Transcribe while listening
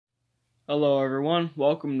Hello, everyone.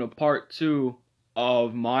 Welcome to part two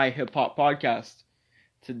of my hip hop podcast.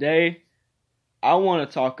 Today, I want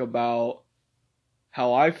to talk about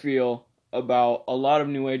how I feel about a lot of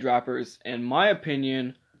new age rappers and my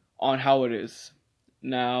opinion on how it is.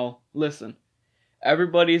 Now, listen,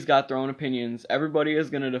 everybody's got their own opinions. Everybody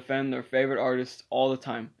is going to defend their favorite artist all the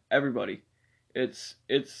time. Everybody. It's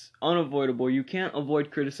unavoidable. You can't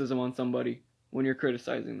avoid criticism on somebody when you're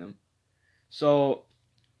criticizing them. So,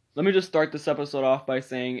 let me just start this episode off by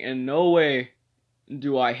saying, in no way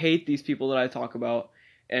do I hate these people that I talk about.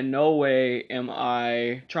 In no way am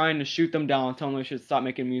I trying to shoot them down and tell them they should stop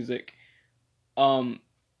making music. Um,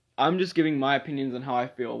 I'm just giving my opinions on how I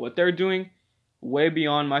feel. What they're doing, way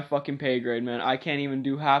beyond my fucking pay grade, man. I can't even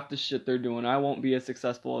do half the shit they're doing. I won't be as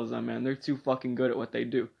successful as them, man. They're too fucking good at what they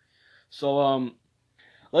do. So,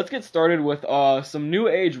 let's get started with some new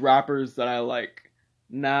age rappers that I like.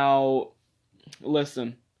 Now,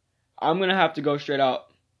 listen, I'm gonna have to go straight out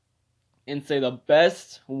and say the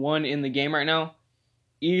best one in the game right now,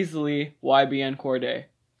 easily YBN Cordae.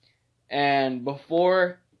 And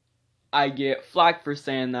before I get flack for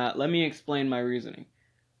saying that, let me explain my reasoning.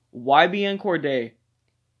 YBN Cordae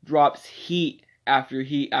drops heat after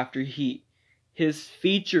heat after heat. His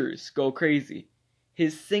features go crazy.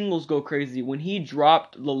 His singles go crazy. When he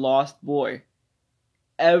dropped The Lost Boy,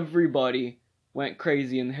 everybody went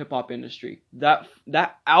crazy in the hip hop industry. That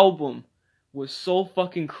album was so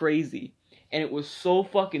fucking crazy and it was so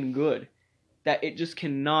fucking good that it just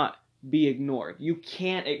cannot be ignored. You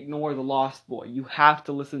can't ignore The Lost Boy. You have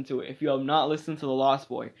to listen to it. If you have not listened to The Lost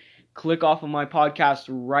Boy, click off of my podcast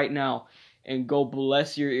right now and go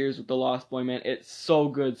bless your ears with The Lost Boy, man. It's so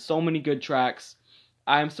good. So many good tracks.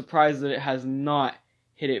 I am surprised that it has not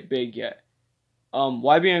hit it big yet.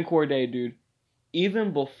 YBN Cordae, dude,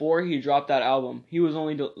 even before he dropped that album, he was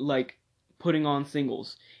only like putting on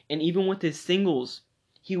singles. And even with his singles,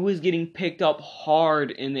 he was getting picked up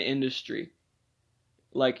hard in the industry.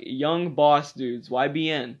 Like young boss dudes,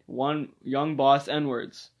 YBN, one young boss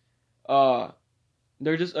N-words. Uh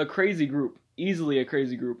they're just a crazy group, easily a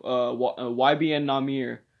crazy group. YBN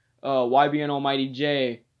Namir, YBN Almighty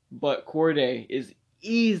J, but Cordae is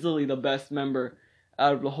easily the best member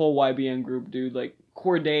out of the whole YBN group, dude. Like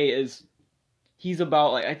Cordae is he's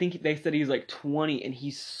about like I think they said he's like 20 and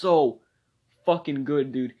he's so fucking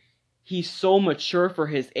good, dude. He's so mature for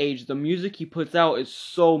his age. The music he puts out is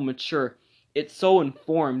so mature. It's so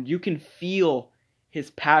informed. You can feel his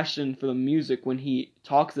passion for the music when he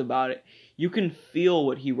talks about it. You can feel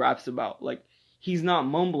what he raps about. Like he's not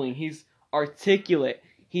mumbling. He's articulate.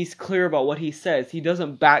 He's clear about what he says. He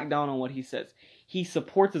doesn't back down on what he says. He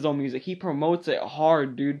supports his own music. He promotes it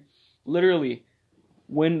hard, dude. Literally,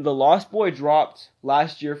 when The Lost Boy dropped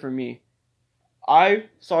last year for me, I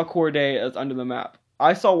saw Corday as under the map.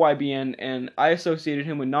 I saw YBN and I associated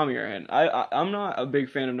him with Namir, and I'm not a big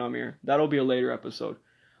fan of Namir. That'll be a later episode.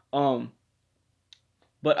 Um,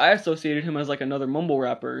 but I associated him as like another mumble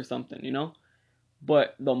rapper or something, you know.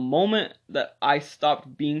 But the moment that I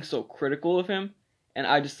stopped being so critical of him, and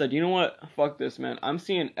I just said, you know what, fuck this, man. I'm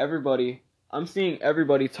seeing everybody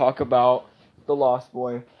talk about the Lost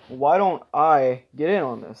Boy. Why don't I get in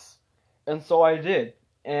on this? And so I did.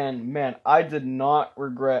 And man, I did not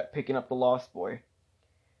regret picking up the Lost Boy.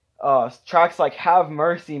 Tracks like Have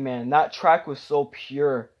Mercy, man. That track was so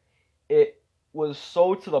pure. It was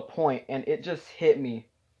so to the point, and it just hit me.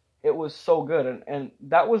 It was so good, and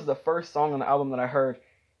that was the first song on the album that I heard.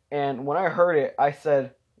 And when I heard it, I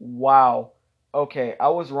said, "Wow, okay, I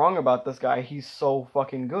was wrong about this guy. He's so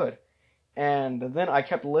fucking good." And then I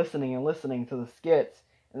kept listening and listening to the skits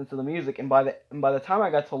and to the music, and by the time I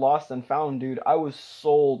got to Lost and Found, dude, I was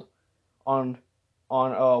sold on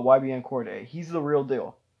YBN Cordae. He's the real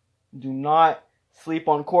deal. Do not sleep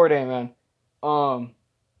on Cordae, man. Um,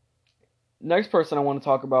 Next person I want to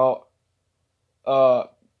talk about, uh,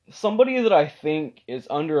 somebody that I think is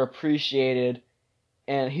underappreciated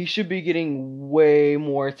and he should be getting way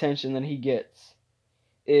more attention than he gets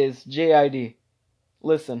is JID.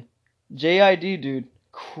 Listen, JID, dude,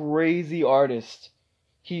 crazy artist.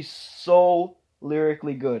 He's so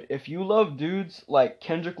lyrically good. If you love dudes like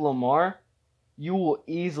Kendrick Lamar, you will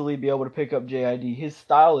easily be able to pick up JID. His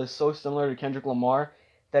style is so similar to Kendrick Lamar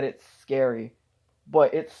that it's scary.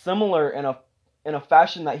 But it's similar in a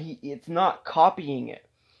fashion that it's not copying it.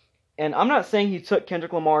 And I'm not saying he took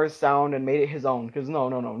Kendrick Lamar's sound and made it his own, because no,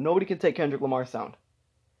 no, no. Nobody can take Kendrick Lamar's sound.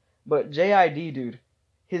 But JID, dude,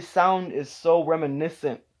 his sound is so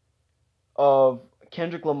reminiscent of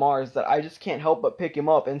Kendrick Lamar's that I just can't help but pick him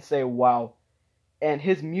up and say, wow. And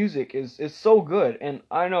his music is so good. And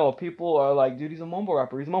I know people are like, dude, he's a mumble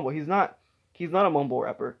rapper. He's a mumble. He's not a mumble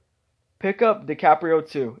rapper. Pick up DiCaprio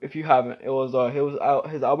 2 if you haven't. It was out,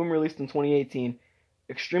 his album released in 2018.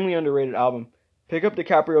 Extremely underrated album. Pick up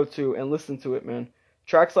DiCaprio 2 and listen to it, man.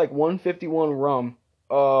 Tracks like 151 Rum,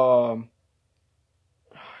 um,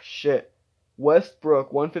 shit,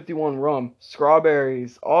 Westbrook, 151 Rum,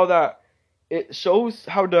 Strawberries, all that. It shows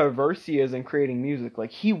how diverse he is in creating music.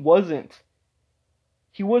 Like he wasn't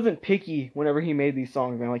picky whenever he made these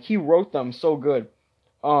songs, man. Like he wrote them so good.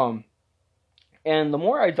 Um, and the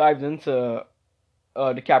more I dived into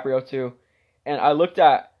DiCaprio too, and I looked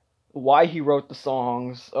at why he wrote the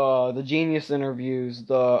songs, the Genius interviews,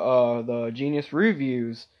 the Genius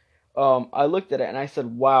reviews. I looked at it and I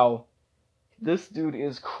said, "Wow, this dude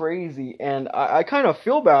is crazy," and I kind of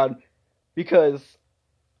feel bad because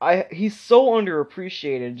he's so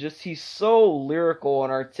underappreciated. Just he's so lyrical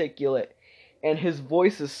and articulate, and his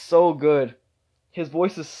voice is so good. His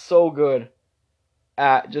voice is so good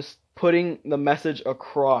at just putting the message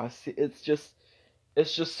across. It's just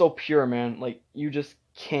so pure, man. Like you just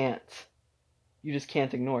can't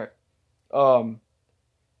ignore it. Um,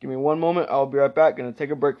 Give me one moment. I'll be right back. Gonna take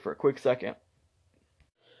a break for a quick second.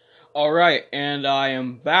 All right, and I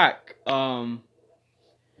am back.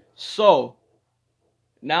 So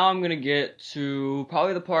now I'm gonna get to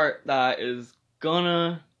probably the part that is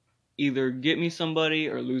gonna either get me somebody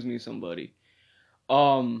or lose me somebody.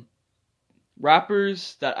 Um,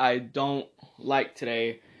 Rappers that I don't like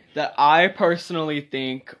today, that I personally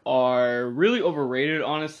think are really overrated,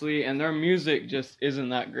 honestly, and their music just isn't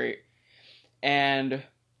that great. And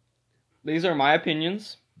these are my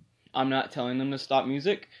opinions. I'm not telling them to stop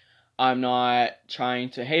music. I'm not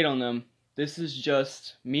trying to hate on them. This is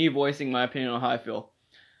just me voicing my opinion on how I feel.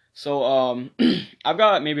 So, I've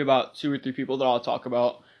got maybe about 2 or 3 people that I'll talk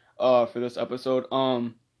about, for this episode.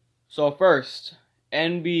 So first,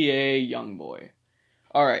 NBA YoungBoy.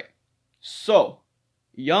 Alright, so,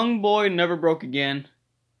 YoungBoy Never Broke Again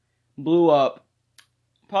blew up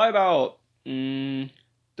probably about 3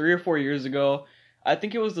 or 4 years ago. I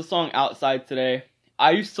think it was the song Outside Today.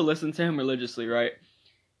 I used to listen to him religiously, right?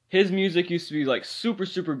 His music used to be like super,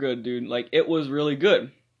 super good, dude. Like, it was really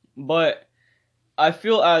good. But I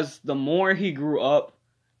feel as the more he grew up,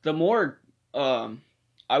 the more,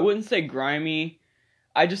 I wouldn't say grimy,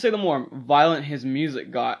 I just say the more violent his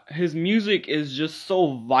music got. His music is just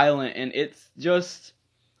so violent, and it's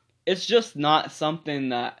just not something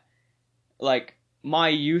that, like, my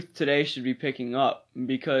youth today should be picking up,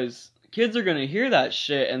 because kids are gonna hear that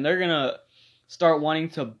shit and they're gonna start wanting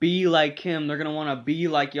to be like him. They're gonna want to be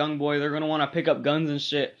like YoungBoy. They're gonna want to pick up guns and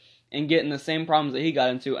shit and get in the same problems that he got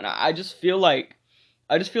into. And I just feel like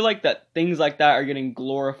that things like that are getting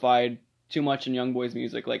glorified too much in YoungBoy's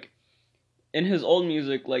music. Like, in his old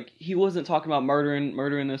music, like, he wasn't talking about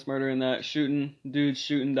murdering this, murdering that, shooting dudes,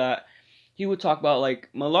 shooting that. He would talk about, like,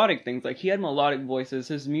 melodic things. Like, he had melodic voices.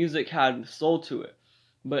 His music had soul to it.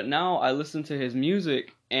 But now I listen to his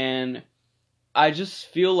music and I just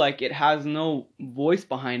feel like it has no voice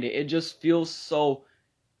behind it. It just feels so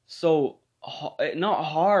not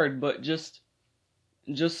hard, but just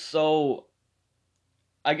so,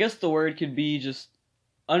 I guess the word could be just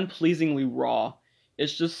unpleasingly raw.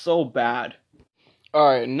 It's just so bad.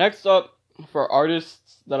 Alright, next up, for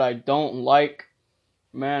artists that I don't like,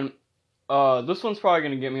 man, this one's probably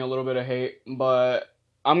gonna get me a little bit of hate, but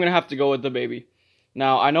I'm gonna have to go with DaBaby.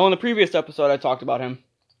 Now, I know in the previous episode I talked about him,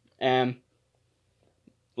 and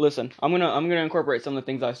listen, I'm gonna incorporate some of the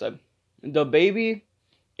things I said. DaBaby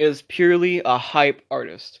is purely a hype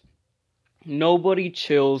artist. Nobody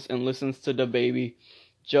chills and listens to DaBaby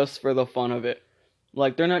just for the fun of it.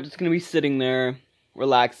 Like, they're not just gonna be sitting there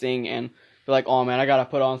relaxing and be like, "Oh man, I gotta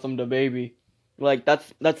put on some DaBaby." Like,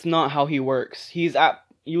 that's not how he works.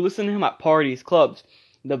 You listen to him at parties, clubs.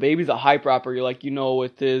 DaBaby's a hype rapper. You're like,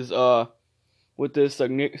 with his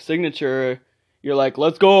signature, you're like,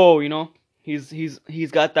 "Let's go," you know? He's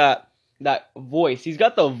got that voice. He's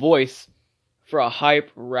got the voice for a hype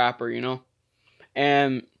rapper, you know?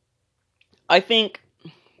 And I think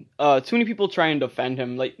too many people try and defend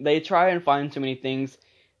him. Like, they try and find too many things.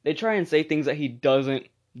 They try and say things that he doesn't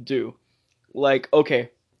do. Like, okay,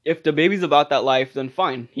 if DaBaby's about that life, then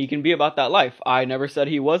fine. He can be about that life. I never said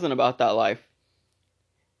he wasn't about that life.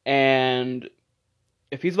 And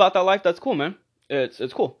if he's about that life, that's cool, man. It's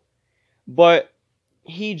cool. But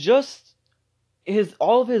he just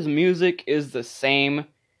all of his music is the same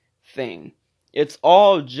thing. It's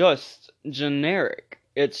all just generic.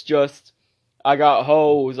 It's just, I got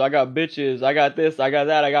hoes, I got bitches, I got this, I got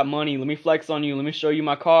that, I got money, let me flex on you, let me show you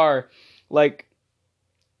my car. Like,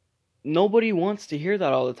 nobody wants to hear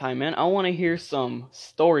that all the time, man. I want to hear some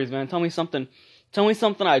stories, man. Tell me something Tell me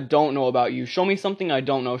something I don't know about you. Show me something I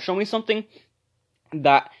don't know. Show me something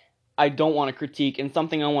that I don't want to critique and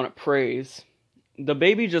something I want to praise.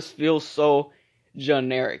 DaBaby just feels so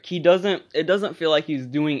generic. It doesn't feel like he's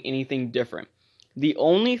doing anything different. The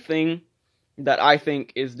only thing that I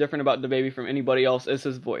think is different about DaBaby from anybody else is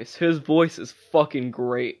his voice. His voice is fucking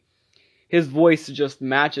great. His voice just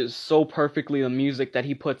matches so perfectly the music that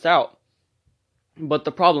he puts out. But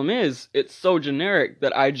the problem is, it's so generic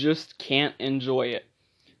that I just can't enjoy it.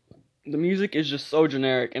 The music is just so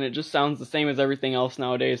generic, and it just sounds the same as everything else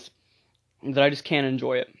nowadays, that I just can't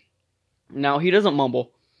enjoy it. Now, he doesn't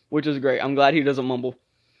mumble, which is great. I'm glad he doesn't mumble.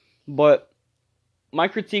 But my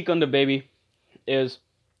critique on DaBaby is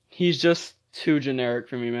he's just too generic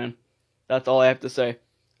for me, man. That's all I have to say.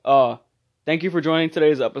 Thank you for joining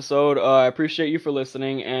today's episode. I appreciate you for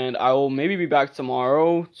listening, and I will maybe be back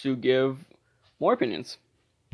tomorrow to give more opinions.